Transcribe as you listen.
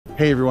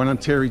Hey everyone, I'm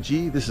Terry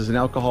G. This is an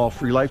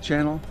alcohol-free life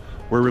channel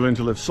where we learn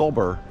to live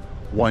sober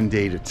one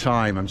day at a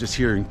time. I'm just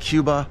here in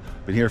Cuba,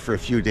 been here for a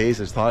few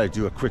days. I just thought I'd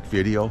do a quick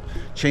video,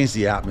 change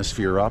the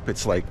atmosphere up.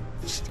 It's like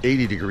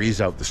 80 degrees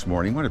out this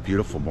morning. What a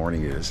beautiful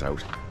morning it is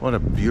out. What a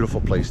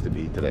beautiful place to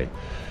be today.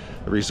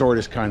 The resort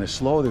is kind of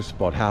slow. There's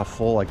about half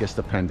full. I guess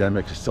the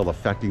pandemic is still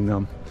affecting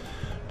them,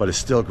 but it's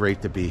still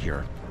great to be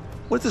here.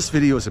 What this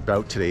video is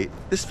about today,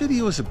 this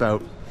video is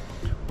about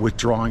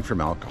withdrawing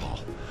from alcohol.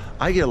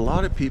 I get a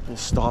lot of people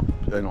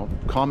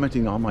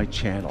commenting on my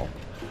channel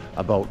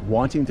about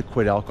wanting to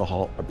quit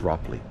alcohol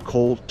abruptly,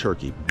 cold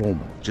turkey,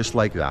 boom, just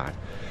like that.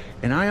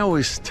 And I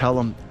always tell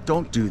them,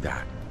 don't do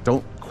that.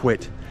 Don't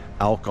quit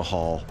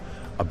alcohol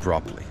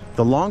abruptly.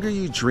 The longer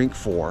you drink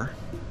for,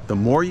 the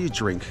more you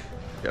drink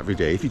every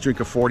day. If you drink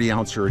a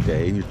 40-ouncer a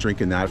day and you're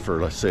drinking that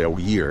for, let's say, a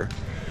year,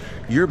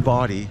 your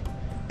body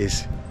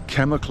is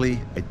chemically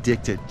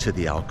addicted to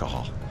the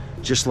alcohol,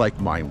 just like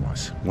mine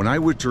was. When I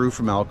withdrew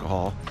from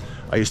alcohol,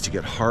 I used to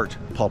get heart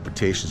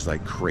palpitations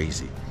like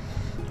crazy.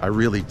 I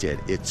really did.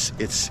 It's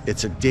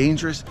a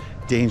dangerous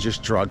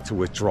drug to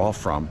withdraw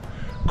from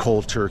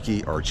cold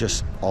turkey, or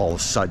just all of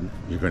a sudden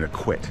you're going to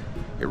quit.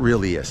 It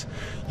really is.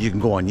 You can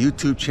go on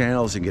YouTube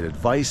channels and get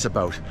advice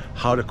about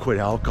how to quit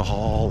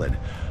alcohol and,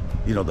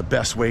 you know, the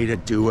best way to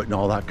do it and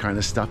all that kind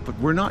of stuff. But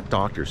we're not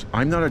doctors.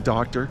 I'm not a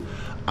doctor.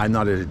 I'm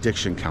not an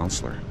addiction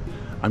counselor.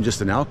 I'm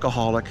just an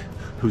alcoholic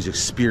who's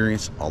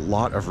experienced a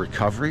lot of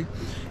recovery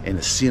and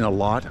has seen a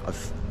lot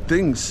of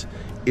things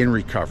in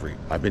recovery.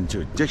 I've been to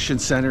addiction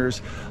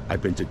centers,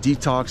 I've been to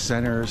detox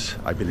centers,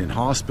 I've been in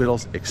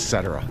hospitals,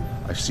 etc.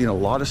 I've seen a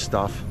lot of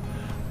stuff,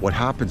 what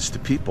happens to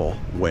people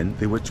when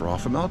they withdraw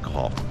from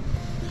alcohol.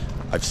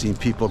 I've seen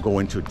people go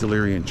into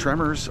delirium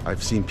tremors.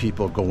 I've seen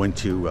people go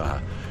into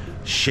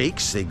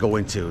shakes. They go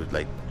into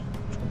like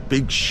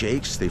big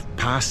shakes, they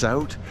pass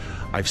out.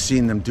 I've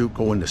seen them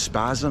go into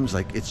spasms.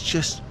 Like, it's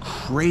just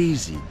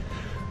crazy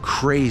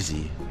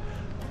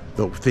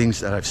the things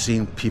that I've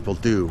seen people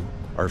do,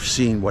 or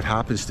seen what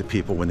happens to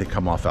people when they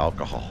come off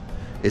alcohol.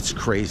 It's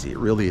crazy. It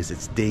really is.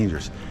 It's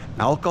dangerous.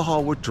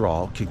 Alcohol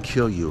withdrawal can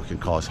kill you. It can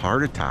cause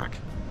heart attack,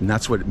 and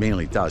that's what it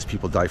mainly does.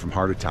 People die from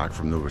heart attack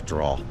from the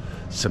withdrawal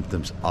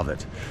symptoms of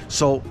it.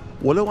 So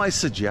what do I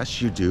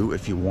suggest you do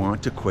if you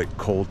want to quit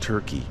cold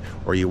turkey,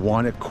 or you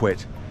want to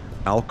quit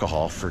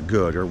alcohol for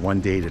good, or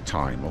one day at a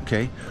time?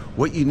 Okay,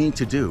 what you need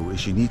to do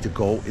is you need to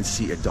go and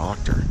see a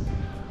doctor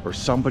or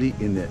somebody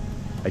in the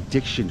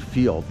addiction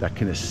field that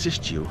can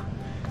assist you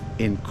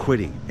in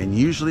quitting. And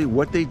usually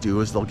what they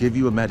do is they'll give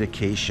you a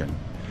medication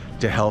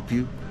to help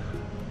you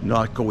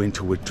not go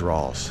into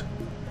withdrawals.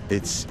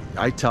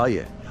 I tell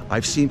you,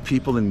 I've seen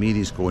people in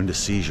meetings go into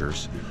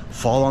seizures,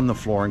 fall on the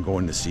floor and go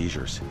into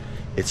seizures.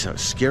 It's a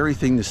scary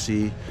thing to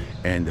see,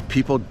 and the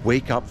people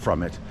wake up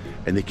from it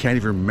and they can't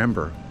even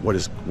remember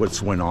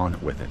what's went on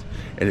with it.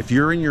 And if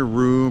you're in your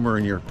room or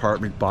in your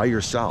apartment by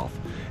yourself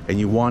and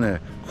you want to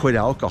quit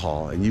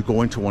alcohol and you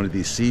go into one of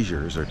these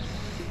seizures, or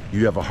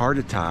you have a heart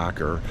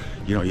attack, or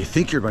you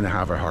think you're going to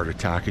have a heart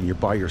attack and you're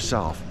by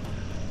yourself,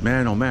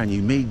 man, oh man,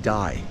 you may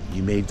die.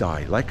 You may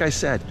die. Like I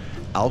said,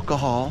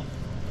 alcohol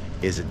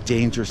is a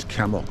dangerous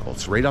chemical.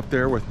 It's right up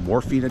there with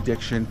morphine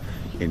addiction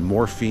and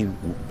morphine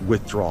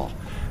withdrawal.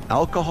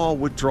 Alcohol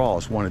withdrawal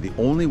is one of the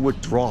only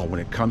withdrawal when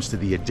it comes to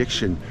the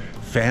addiction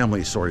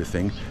family sort of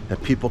thing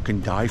that people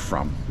can die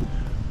from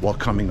while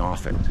coming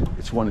off it.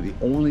 It's one of the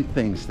only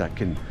things that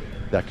can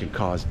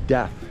cause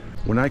death.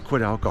 When I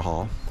quit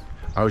alcohol,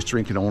 I was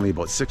drinking only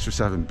about 6 or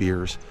 7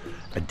 beers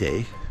a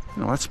day.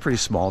 That's pretty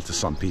small to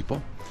some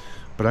people.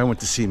 But I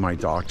went to see my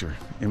doctor,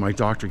 and my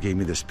doctor gave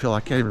me this pill. I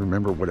can't even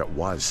remember what it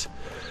was,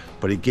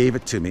 but he gave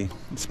it to me.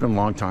 It's been a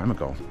long time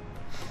ago.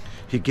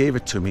 He gave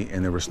it to me,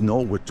 and there was no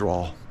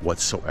withdrawal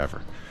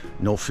whatsoever.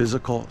 No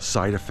physical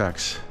side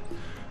effects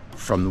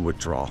from the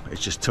withdrawal. It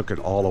just took it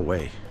all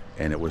away.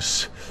 And I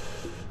was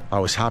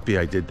happy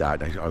I did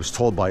that. I was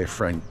told by a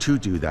friend to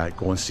do that.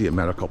 Go and see a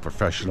medical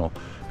professional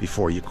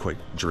before you quit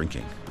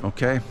drinking.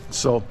 Okay?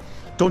 So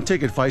don't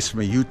take advice from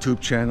a YouTube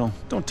channel.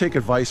 Don't take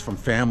advice from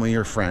family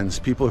or friends,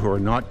 people who are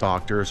not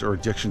doctors or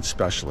addiction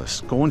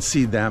specialists. Go and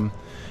see them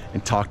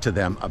and talk to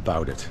them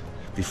about it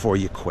before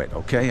you quit.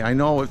 Okay? I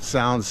know it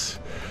sounds,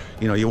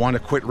 you want to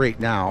quit right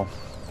now,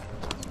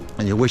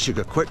 and you wish you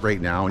could quit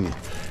right now, and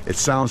it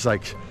sounds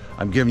like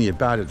I'm giving you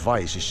bad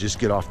advice. You should just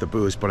get off the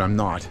booze, but I'm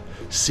not.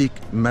 Seek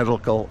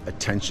medical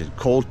attention.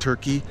 Cold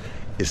turkey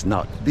is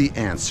not the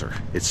answer.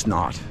 It's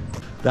not.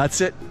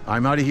 That's it.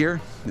 I'm out of here.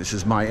 This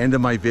is my end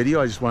of my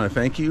video. I just want to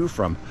thank you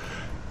from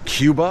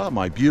Cuba,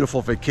 my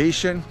beautiful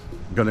vacation.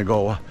 We're gonna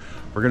go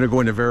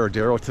into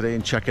Veradero today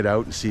and check it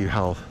out and see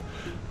how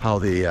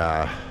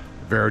the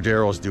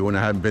Veradero's doing. I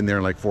haven't been there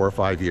in like 4 or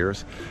 5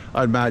 years.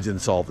 I imagine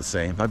it's all the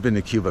same. I've been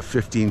to Cuba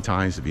 15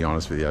 times, to be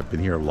honest with you. I've been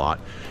here a lot.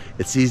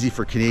 It's easy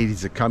for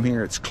Canadians to come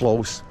here. It's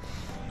close,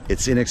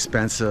 it's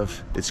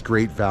inexpensive, it's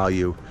great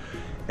value,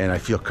 and I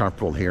feel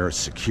comfortable here. It's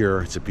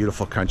secure. It's a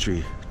beautiful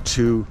country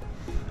to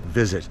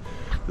visit.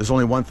 There's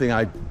only one thing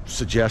I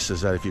suggest,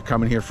 is that if you're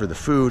coming here for the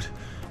food,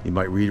 you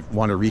might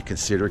want to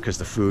reconsider, because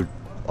the food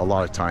a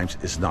lot of times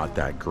is not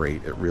that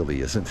great. It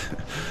really isn't.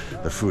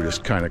 The food is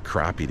kind of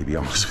crappy, to be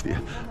honest with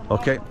you.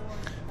 Okay,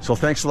 so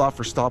thanks a lot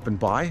for stopping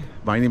by.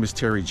 My name is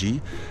Terry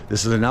G.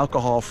 This is an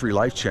alcohol-free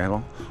life channel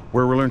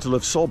where we learn to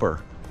live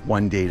sober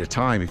one day at a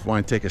time. If you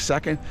want to take a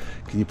second,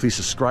 can you please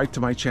subscribe to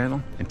my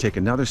channel and take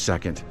another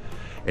second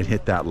and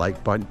hit that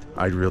like button?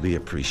 I'd really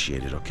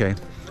appreciate it, okay?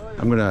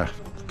 I'm gonna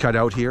cut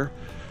out here,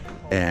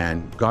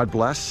 and God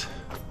bless.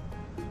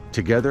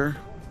 Together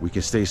we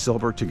can stay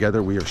sober.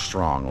 Together we are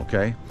strong,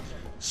 okay?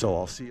 So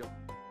I'll see you.